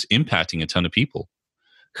 well, who's impacting a ton of people?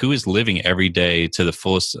 Who is living every day to the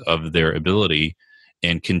fullest of their ability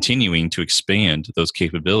and continuing to expand those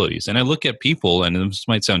capabilities? And I look at people, and this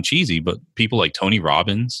might sound cheesy, but people like Tony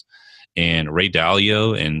Robbins and Ray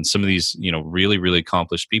Dalio and some of these, really, really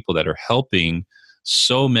accomplished people that are helping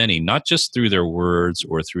so many, not just through their words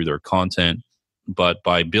or through their content, but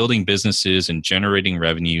by building businesses and generating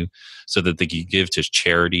revenue so that they can give to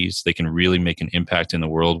charities. They can really make an impact in the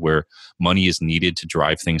world where money is needed to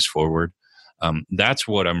drive things forward. That's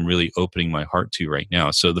what I'm really opening my heart to right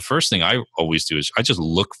now. So the first thing I always do is I just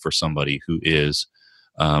look for somebody who is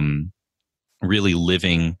really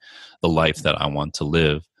living the life that I want to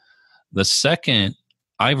live. The second,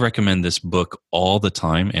 I recommend this book all the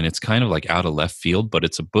time, and it's kind of like out of left field, but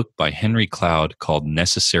it's a book by Henry Cloud called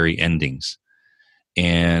Necessary Endings.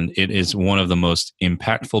 And it is one of the most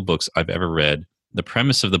impactful books I've ever read. The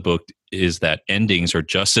premise of the book is that endings are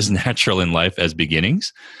just as natural in life as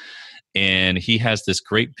beginnings. And he has this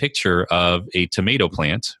great picture of a tomato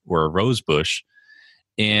plant or a rose bush.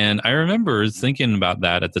 And I remember thinking about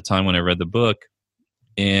that at the time when I read the book.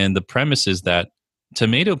 And the premise is that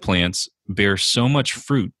tomato plants bear so much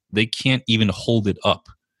fruit, they can't even hold it up.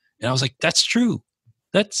 And I was like, that's true.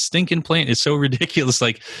 That stinking plant is so ridiculous.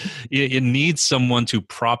 Like it needs someone to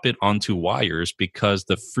prop it onto wires because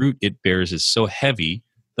the fruit it bears is so heavy,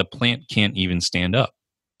 the plant can't even stand up.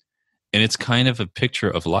 And it's kind of a picture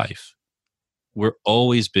of life. We're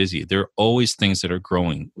always busy. There are always things that are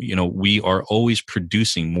growing. We are always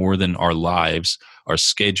producing more than our lives, our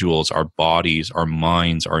schedules, our bodies, our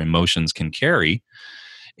minds, our emotions can carry.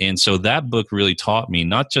 And so that book really taught me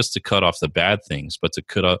not just to cut off the bad things, but to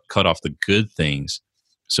cut off the good things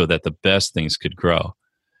so that the best things could grow.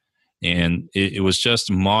 And it was just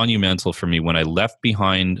monumental for me when I left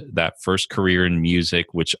behind that first career in music,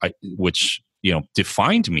 which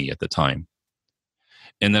defined me at the time.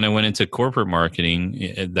 And then I went into corporate marketing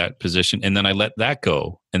at that position, and then I let that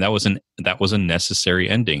go. And that was a necessary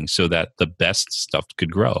ending so that the best stuff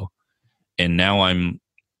could grow. And now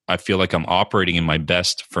I feel like I'm operating in my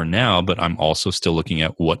best for now, but I'm also still looking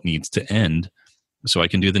at what needs to end so I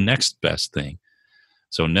can do the next best thing.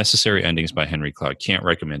 So Necessary Endings by Henry Cloud. Can't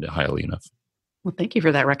recommend it highly enough. Well, thank you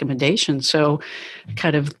for that recommendation. So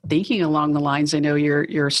kind of thinking along the lines, I know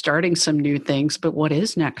you're starting some new things, but what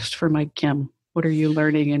is next for Mike Kim? What are you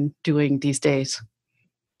learning and doing these days?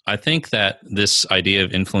 I think that this idea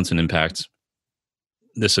of influence and impact,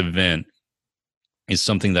 this event, is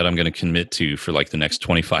something that I'm going to commit to for like the next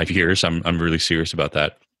 25 years. I'm really serious about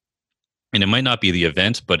that. And it might not be the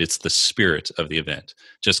event, but it's the spirit of the event,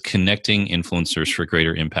 just connecting influencers for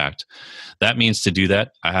greater impact. That means to do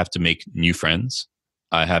that, I have to make new friends.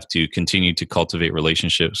 I have to continue to cultivate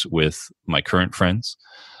relationships with my current friends,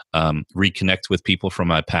 reconnect with people from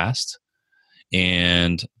my past.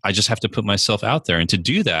 And I just have to put myself out there. And to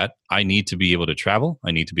do that, I need to be able to travel.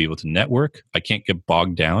 I need to be able to network. I can't get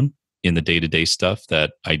bogged down in the day-to-day stuff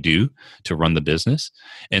that I do to run the business.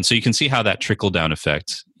 And so you can see how that trickle-down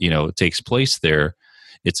effect, takes place there.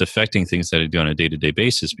 It's affecting things that I do on a day-to-day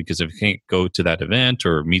basis, because if I can't go to that event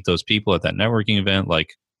or meet those people at that networking event,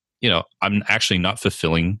 I'm actually not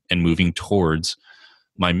fulfilling and moving towards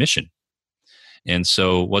my mission. And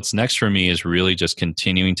so what's next for me is really just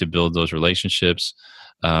continuing to build those relationships.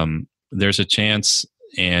 There's a chance,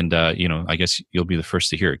 and I guess you'll be the first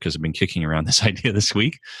to hear it because I've been kicking around this idea this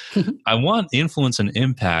week. I want influence and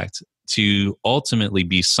impact to ultimately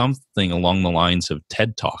be something along the lines of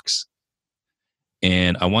TED Talks.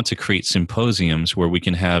 And I want to create symposiums where we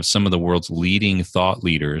can have some of the world's leading thought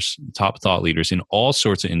leaders, top thought leaders in all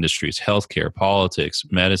sorts of industries: healthcare, politics,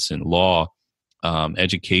 medicine, law,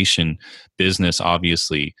 education, business,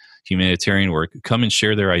 obviously, humanitarian work, come and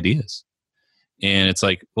share their ideas. And it's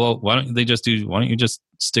like, well, why don't you just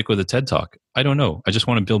stick with a TED Talk? I don't know. I just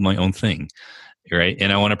want to build my own thing, right?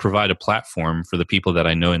 And I want to provide a platform for the people that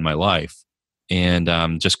I know in my life and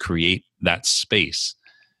just create that space.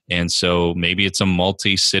 And so maybe it's a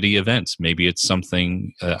multi-city event. Maybe it's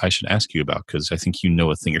something I should ask you about, because I think you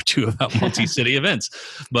know a thing or two about multi-city events.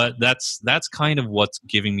 But that's kind of what's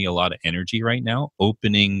giving me a lot of energy right now,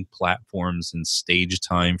 opening platforms and stage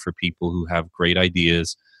time for people who have great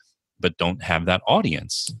ideas but don't have that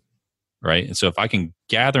audience, right? And so if I can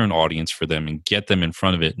gather an audience for them and get them in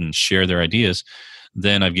front of it and share their ideas,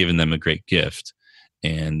 then I've given them a great gift.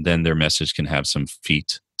 And then their message can have some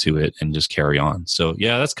feet to it and just carry on. So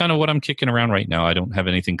yeah, that's kind of what I'm kicking around right now. I don't have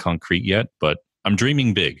anything concrete yet, but I'm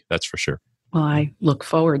dreaming big, that's for sure. Well, I look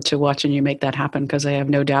forward to watching you make that happen, because I have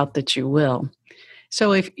no doubt that you will.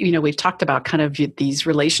 So if, we've talked about kind of these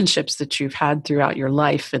relationships that you've had throughout your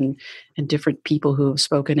life and different people who have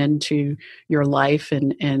spoken into your life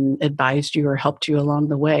and advised you or helped you along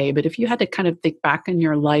the way. But if you had to kind of think back in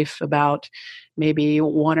your life about maybe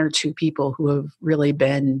one or two people who have really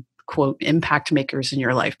been, quote, impact makers in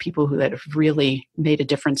your life, people that have really made a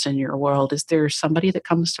difference in your world, is there somebody that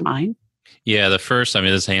comes to mind? Yeah, the first,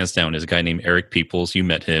 this hands down, is a guy named Eric Peoples. You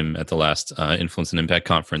met him at the last Influence and Impact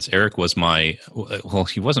Conference. Eric was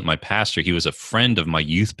he wasn't my pastor. He was a friend of my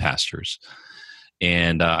youth pastors.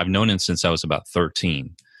 And I've known him since I was about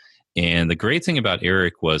 13. And the great thing about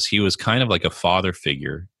Eric was he was kind of like a father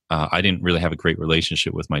figure. I didn't really have a great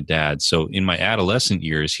relationship with my dad. So in my adolescent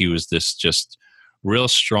years, he was this just real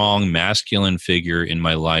strong masculine figure in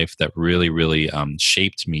my life that really, really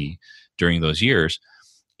shaped me during those years.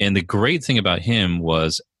 And the great thing about him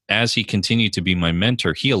was, as he continued to be my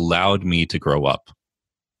mentor, he allowed me to grow up.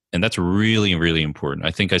 And that's really, really important.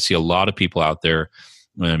 I think I see a lot of people out there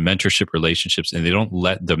in mentorship relationships, and they don't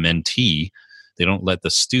let the mentee, they don't let the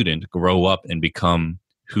student grow up and become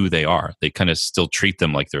who they are. They kind of still treat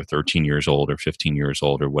them like they're 13 years old or 15 years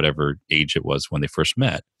old or whatever age it was when they first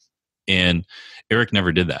met. And Eric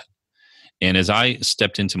never did that. And as I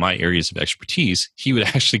stepped into my areas of expertise, he would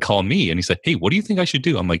actually call me and he said, "Hey, what do you think I should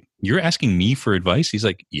do?" I'm like, "You're asking me for advice?" He's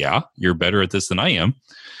like, "Yeah, you're better at this than I am."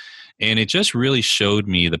 And it just really showed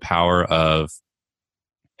me the power of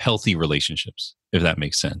healthy relationships, if that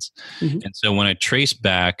makes sense. Mm-hmm. And so when I trace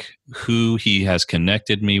back who he has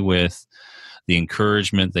connected me with, the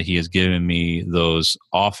encouragement that he has given me, those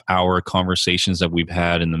off-hour conversations that we've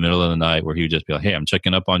had in the middle of the night where he would just be like, "Hey, I'm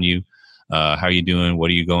checking up on you. How are you doing? What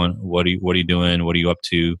are you going? What are you doing? What are you up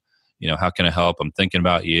to? How can I help? I'm thinking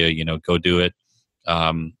about you. Go do it."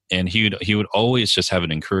 And he would always just have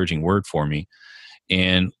an encouraging word for me,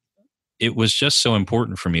 and it was just so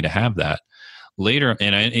important for me to have that later.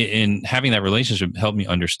 And in having that relationship helped me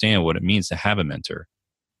understand what it means to have a mentor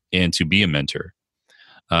and to be a mentor.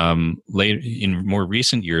 Later, in more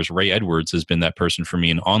recent years, Ray Edwards has been that person for me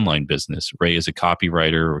in online business. Ray is a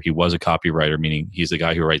copywriter, or he was a copywriter, meaning he's the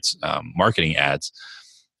guy who writes marketing ads.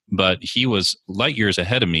 But he was light years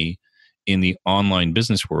ahead of me in the online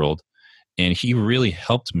business world, and he really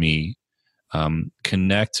helped me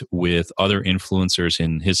connect with other influencers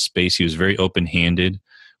in his space. He was very open-handed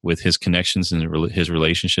with his connections and his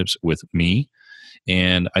relationships with me.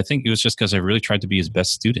 And I think it was just because I really tried to be his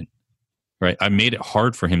best student. Right, I made it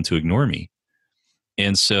hard for him to ignore me,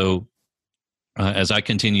 and so as I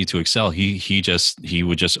continued to excel, he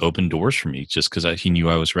would just open doors for me just because he knew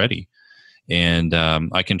I was ready, and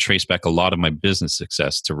I can trace back a lot of my business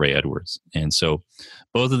success to Ray Edwards. And so,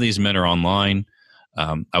 both of these men are online.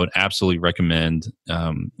 I would absolutely recommend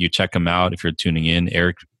you check them out if you're tuning in.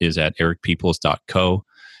 Eric is at ericpeoples.co.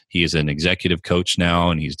 He is an executive coach now,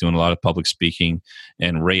 and he's doing a lot of public speaking.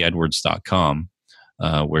 And rayedwards.com.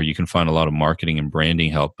 Where you can find a lot of marketing and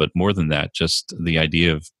branding help. But more than that, just the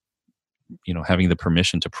idea of, having the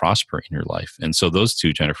permission to prosper in your life. And so those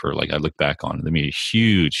two, Jennifer, I look back on, they made a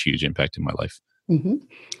huge, huge impact in my life. Mm-hmm.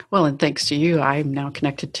 Well, and thanks to you, I'm now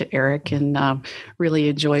connected to Eric and really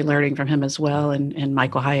enjoy learning from him as well. And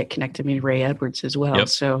Michael Hyatt connected me to Ray Edwards as well. Yep.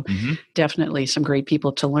 So definitely some great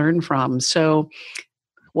people to learn from. So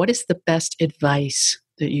what is the best advice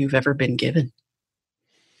that you've ever been given?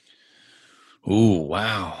 Oh,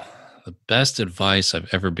 wow. The best advice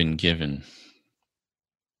I've ever been given.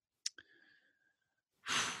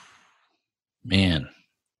 Man,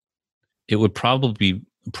 it would probably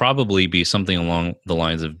be something along the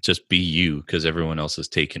lines of just be you because everyone else is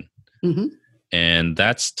taken. Mm-hmm. And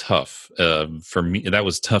that's tough for me. That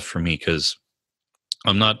was tough for me because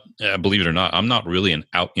I'm not, believe it or not, I'm not really an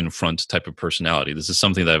out in front type of personality. This is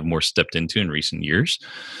something that I've more stepped into in recent years.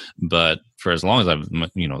 But for as long as I've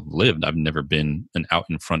lived, I've never been an out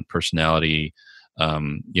in front personality.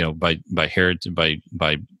 By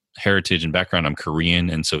heritage and background, I'm Korean,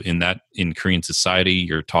 and so in Korean society,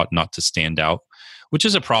 you're taught not to stand out, which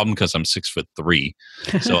is a problem because I'm 6'3".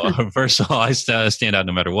 So first of all, I stand out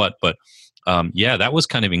no matter what. But that was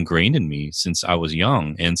kind of ingrained in me since I was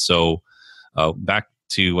young, and so. Back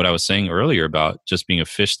to what I was saying earlier about just being a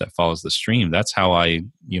fish that follows the stream. That's how I,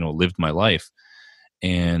 lived my life.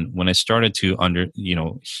 And when I started to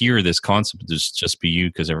hear this concept, just be you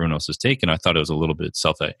because everyone else is taken, I thought it was a little bit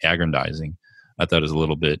self-aggrandizing. I thought it was a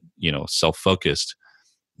little bit, self-focused.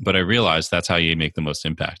 But I realized that's how you make the most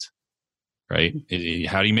impact, right?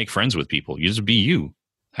 How do you make friends with people? You just be you.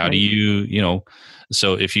 How do you,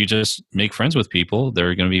 so if you just make friends with people, there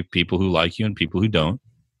are going to be people who like you and people who don't.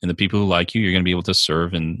 And the people who like you, you're going to be able to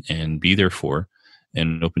serve and be there for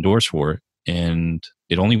and open doors for. And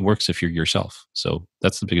it only works if you're yourself. So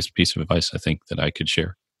that's the biggest piece of advice I think that I could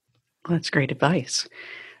share. Well, that's great advice.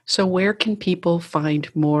 So where can people find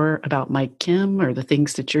more about Mike Kim or the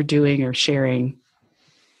things that you're doing or sharing?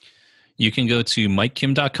 You can go to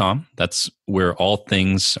mikekim.com. That's where all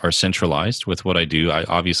things are centralized with what I do.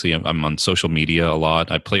 I'm on social media a lot.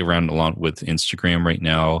 I play around a lot with Instagram right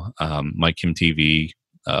now, Mike Kim TV.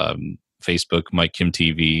 Facebook,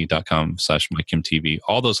 mikekimtv.com/mikekimtv.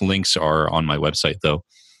 All those links are on my website though.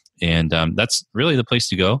 And that's really the place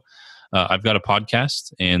to go. I've got a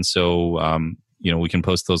podcast. And so, we can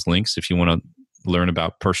post those links if you want to learn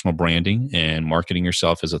about personal branding and marketing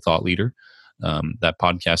yourself as a thought leader. That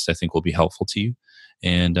podcast I think will be helpful to you.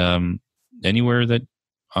 And anywhere that,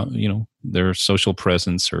 their social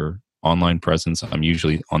presence or online presence, I'm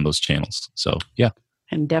usually on those channels. So yeah.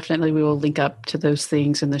 And definitely we will link up to those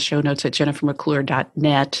things in the show notes at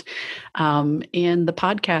jennifermcclure.net. And the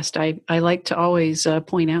podcast, I like to always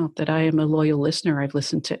point out that I am a loyal listener. I've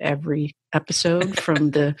listened to every episode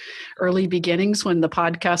from the early beginnings when the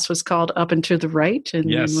podcast was called Up and to the Right.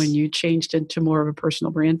 And then when you changed into more of a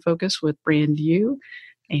personal brand focus with Brand You.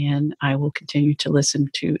 And I will continue to listen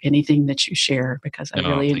to anything that you share because I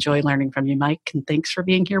really enjoy learning from you, Mike. And thanks for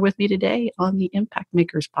being here with me today on the Impact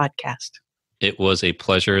Makers podcast. It was a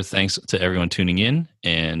pleasure. Thanks to everyone tuning in,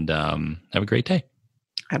 and have a great day.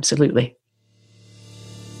 Absolutely.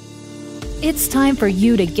 It's time for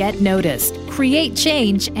you to get noticed, create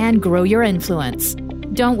change, and grow your influence.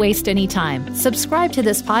 Don't waste any time. Subscribe to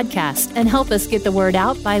this podcast and help us get the word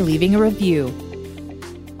out by leaving a review.